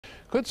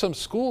Could some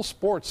school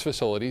sports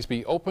facilities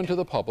be open to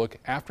the public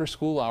after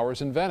school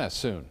hours in Venice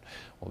soon?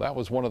 Well, that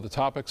was one of the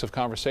topics of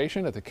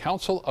conversation at the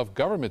Council of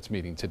Governments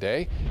meeting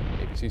today.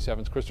 ABC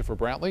 7's Christopher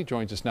Brantley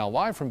joins us now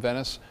live from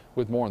Venice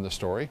with more on the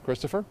story.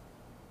 Christopher?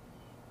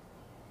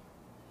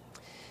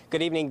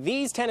 Good evening.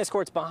 These tennis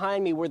courts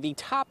behind me were the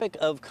topic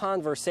of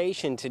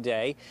conversation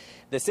today.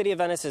 The city of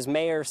Venice's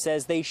mayor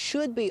says they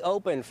should be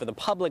open for the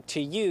public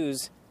to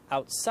use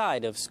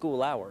outside of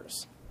school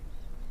hours.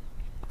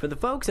 For the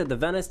folks at the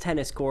Venice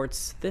tennis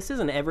courts, this is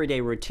an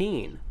everyday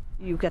routine.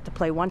 You get to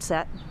play one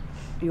set.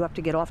 You have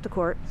to get off the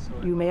court.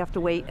 You may have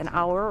to wait an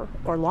hour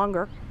or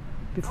longer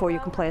before you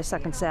can play a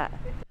second set.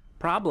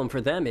 Problem for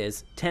them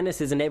is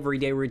tennis is an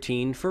everyday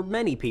routine for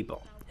many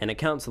people. In a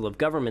Council of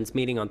Governments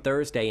meeting on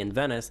Thursday in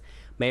Venice,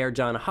 Mayor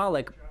John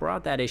Hollick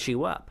brought that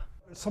issue up.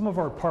 Some of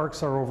our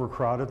parks are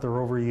overcrowded, they're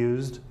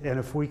overused, and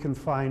if we can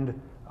find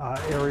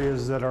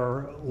areas that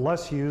are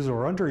less used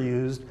or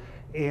underused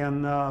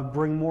and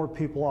bring more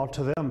people out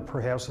to them,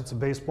 perhaps it's a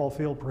baseball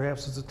field,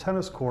 perhaps it's a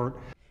tennis court.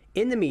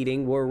 In the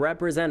meeting were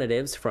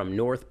representatives from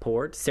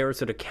Northport,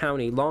 Sarasota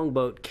County,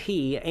 Longboat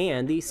Key,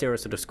 and the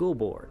Sarasota School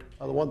Board.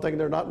 The one thing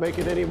they're not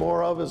making any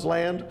more of is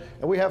land,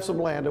 and we have some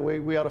land, and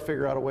we ought to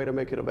figure out a way to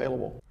make it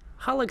available.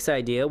 Hollick's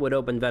idea would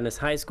open Venice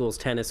High School's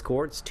tennis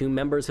courts to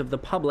members of the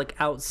public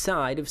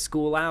outside of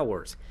school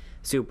hours.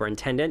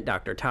 Superintendent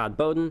Dr. Todd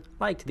Bowden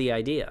liked the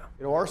idea.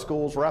 You know, our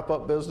schools wrap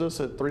up business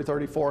at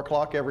 3:30, 4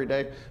 o'clock every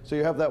day, so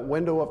you have that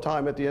window of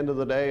time at the end of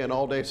the day and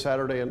all day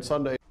Saturday and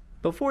Sunday.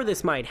 Before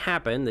this might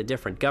happen, the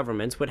different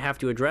governments would have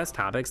to address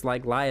topics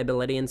like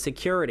liability and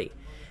security,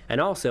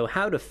 and also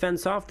how to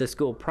fence off the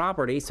school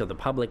property so the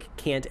public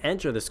can't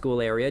enter the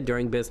school area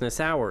during business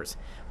hours,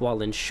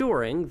 while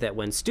ensuring that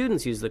when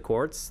students use the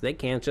courts, they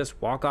can't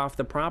just walk off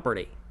the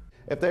property.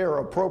 If they are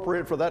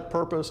appropriate for that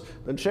purpose,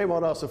 then shame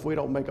on us if we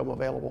don't make them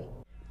available.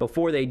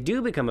 Before they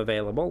do become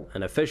available,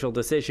 an official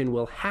decision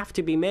will have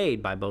to be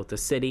made by both the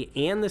city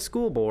and the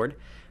school board.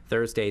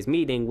 Thursday's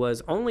meeting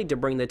was only to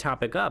bring the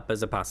topic up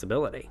as a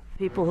possibility.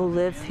 People who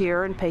live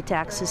here and pay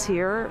taxes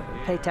here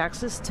pay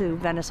taxes to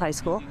Venice High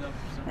School,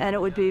 and it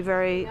would be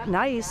very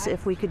nice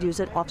if we could use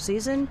it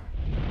off-season.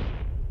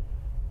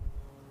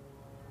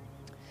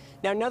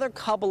 Now, another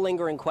couple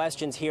lingering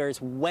questions here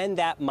is when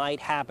that might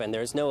happen.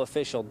 There's no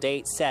official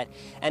date set.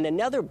 And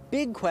another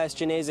big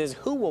question is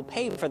who will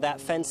pay for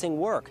that fencing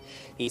work?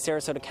 The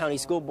Sarasota County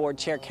School Board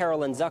Chair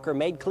Carolyn Zucker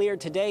made clear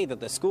today that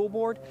the school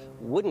board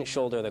wouldn't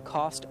shoulder the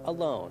cost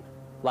alone.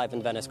 Live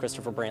in Venice,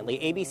 Christopher Brantley,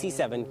 ABC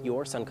 7,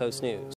 your Suncoast News.